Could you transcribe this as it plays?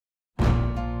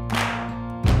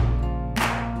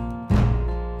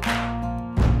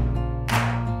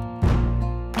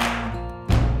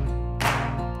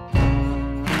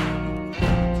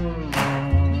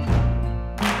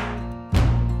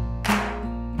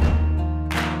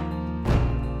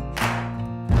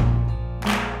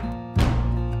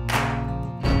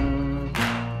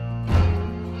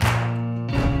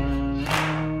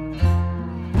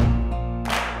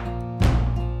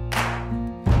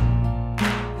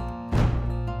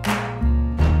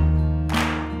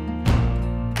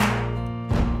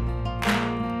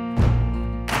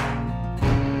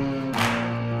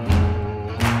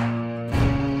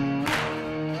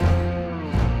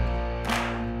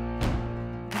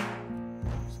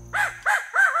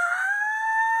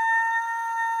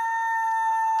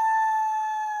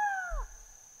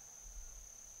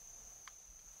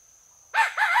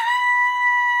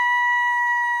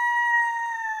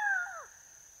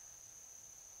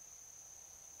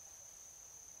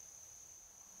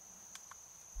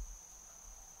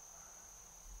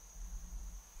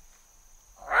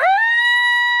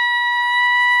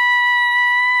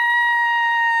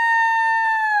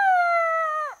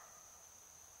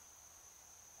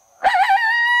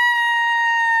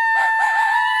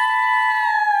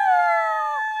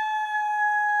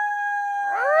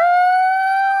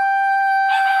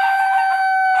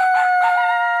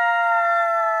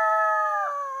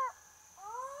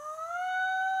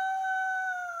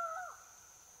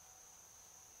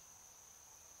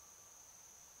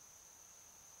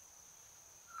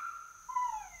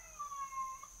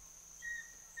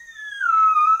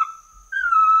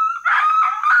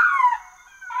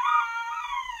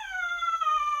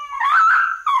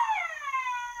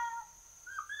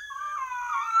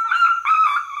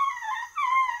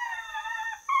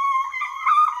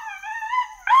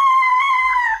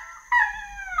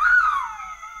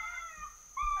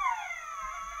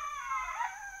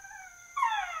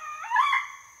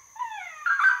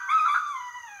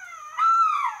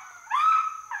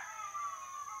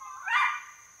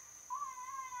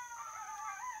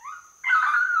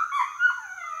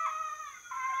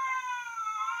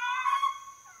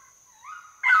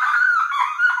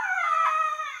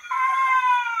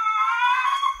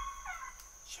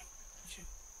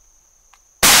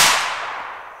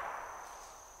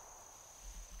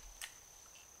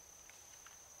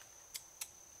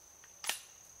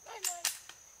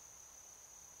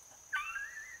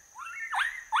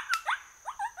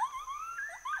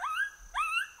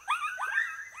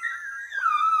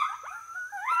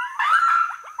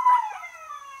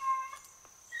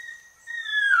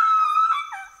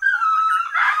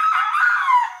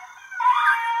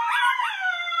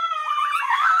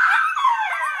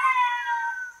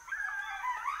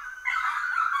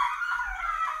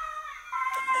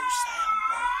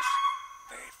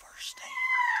first stand.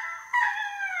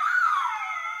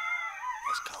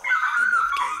 That's called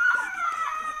MFK Baby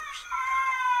Pup Whimpers.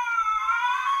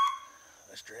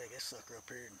 Let's drag that sucker up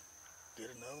here and get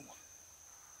another one.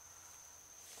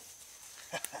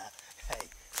 Hey,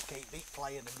 can't beat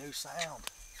playing the new sound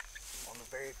on the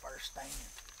very first stand.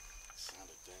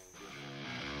 Sounded dang good.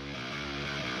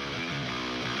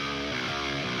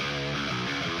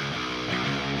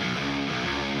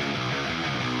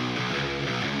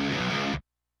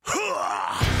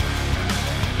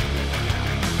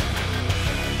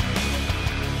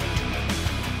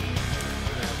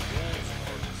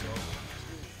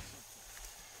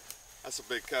 That's a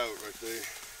big coyote right there.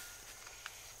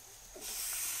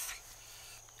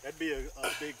 That'd be a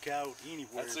big coyote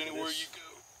anywhere. That's anywhere you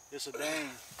go. It's a dang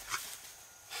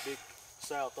big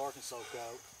South Arkansas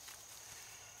coyote.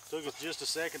 Took us just a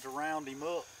second to round him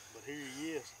up, but here he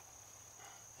is.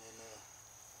 And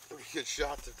pretty good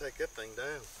shot to take that thing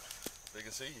down. Big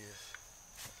as he is.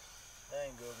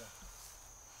 dang good one.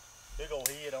 Big old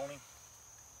head on him.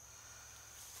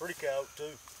 Pretty coyote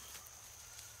too.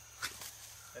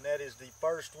 And that is the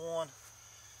first one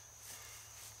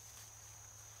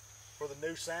for the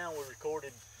new sound we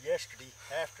recorded yesterday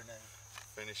afternoon.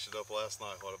 Finished it up last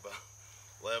night, what about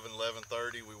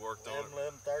 11:30 we worked on it.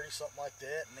 11:30, something like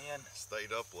that, and then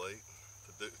Stayed up late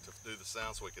to do the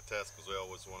sounds so we could test, because we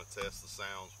always want to test the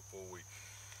sounds before we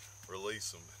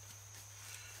release them.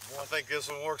 I think this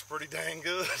one works pretty dang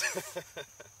good.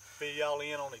 fill y'all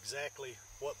in on exactly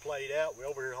what played out. We're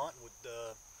over here hunting with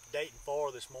Dayton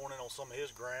Farr this morning on some of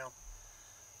his ground.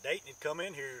 Dayton had come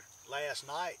in here last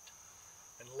night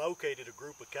and located a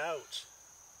group of coyotes.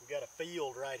 We got a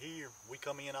field right here. We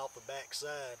come in off the back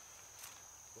side.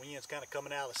 Wind's kind of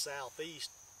coming out of the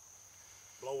southeast,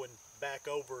 blowing back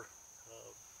over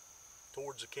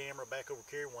towards the camera, back over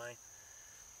Carrie Wayne.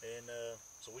 And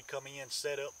so we come in,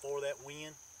 set up for that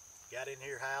wind. Got in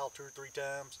here, howled 2 or 3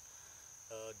 times.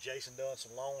 Jason done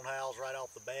some lone howls right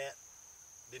off the bat.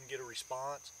 Didn't get a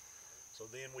response. So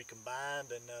then we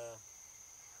combined and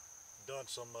done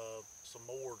some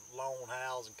more lone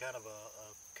howls and kind of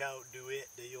a coyote duet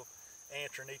deal,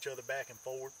 answering each other back and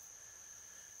forth.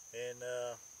 And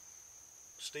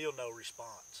still no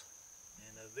response.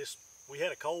 And we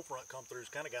had a cold front come through, it's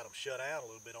kind of got them shut out a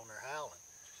little bit on their howling.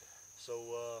 So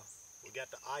we got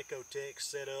the Icotech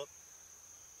set up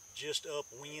just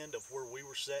upwind of where we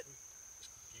were sitting.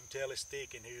 You can tell it's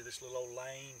thick in here. This little old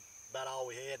lane, about all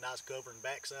we had. Nice covering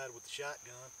backside with the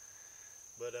shotgun.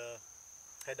 But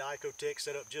had the Icotech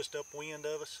set up just upwind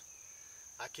of us.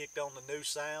 I kicked on the new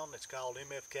sound. It's called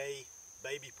MFK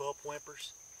Baby Pup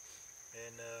Whimpers.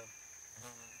 And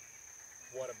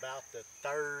what about the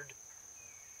third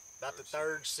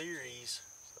series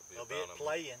of it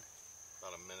playing?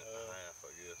 About a minute and a half,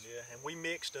 I guess. Yeah, and we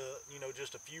mixed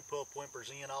just a few pup whimpers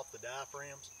in off the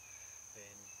diaphragms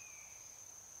and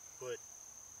put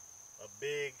a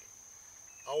big,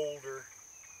 older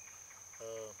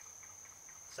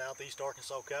Southeast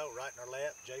Arkansas coyote right in our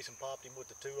lap. Jason popped him with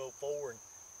the 204, and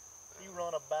he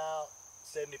run about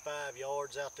 75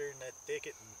 yards out there in that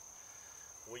thicket, and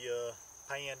we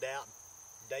panned out.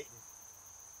 Dayton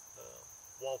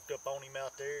walked up on him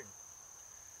out there, and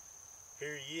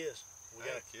here he is. I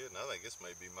ain't kidding. I think this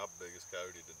may be my biggest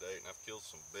coyote to date, and I've killed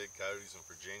some big coyotes in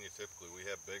Virginia. Typically, we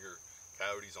have bigger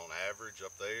coyotes on average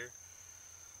up there.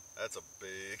 That's a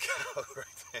big coyote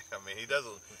right there. I mean, he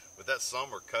doesn't, with that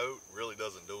summer coat, really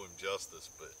doesn't do him justice.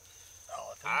 But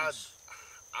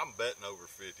I'm betting over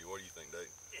 50. What do you think, Dave?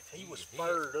 If he was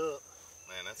spurred up,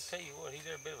 man, that's. I tell you what, he's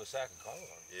a bit of a sack of corn.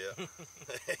 Yeah,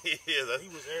 yeah. he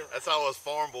was there. That's how us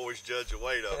farm boys judge the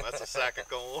weight of him. That's a sack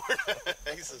of corn.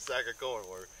 He's a sack of corn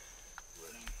worth.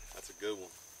 That's a good one.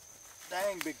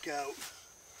 Dang big coyote.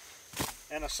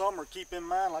 And a summer, keep in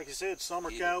mind, like you said,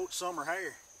 summer coyote, summer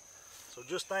hair. So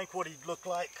just think what he'd look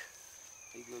like.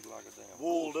 He'd look like a damn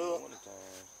wooled up.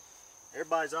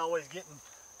 Everybody's always getting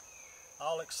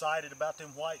all excited about them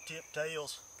white tip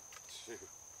tails. Shoot.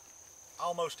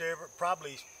 Almost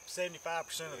probably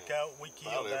 75% of the coyote we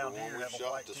kill down here have a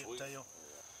white tip tail.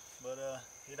 But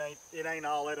it ain't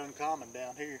all that uncommon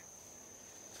down here.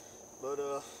 But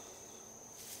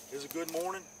it's a good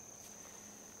morning.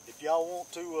 If y'all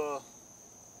want to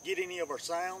get any of our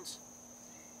sounds,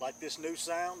 like this new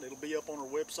sound, it'll be up on our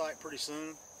website pretty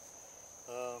soon.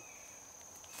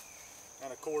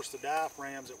 And of course the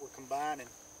diaphragms that we're combining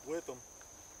with them,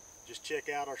 just check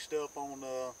out our stuff on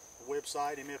the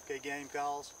website, MFK Game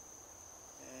Calls.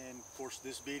 And of course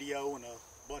this video and a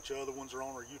bunch of other ones are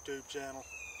on our YouTube channel,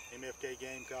 MFK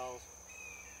Game Calls.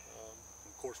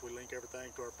 Of course we link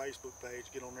everything to our Facebook page.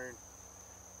 Get on there and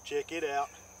check it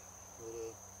out.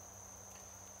 But,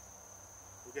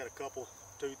 We got a couple,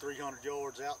 200-300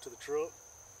 yards out to the truck.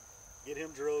 Get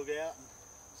him drug out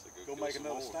and go make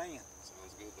another stand.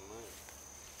 Sounds good to me.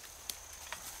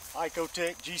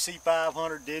 Icotech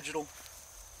GC500 digital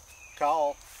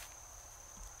call.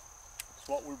 That's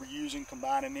what we were using,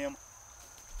 combining them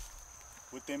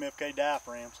with the MFK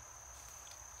diaphragms.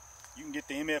 You can get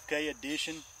the MFK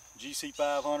edition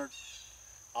GC500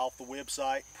 off the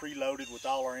website, preloaded with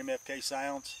all our MFK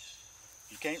sounds.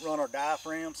 If you can't run our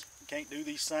diaphragms, you can't do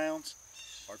these sounds,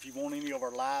 or if you want any of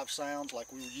our live sounds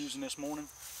like we were using this morning,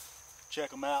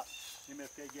 check them out,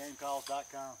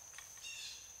 mfkgamecalls.com.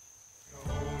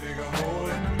 Dig a hole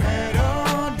in the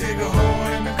meadow, dig a hole.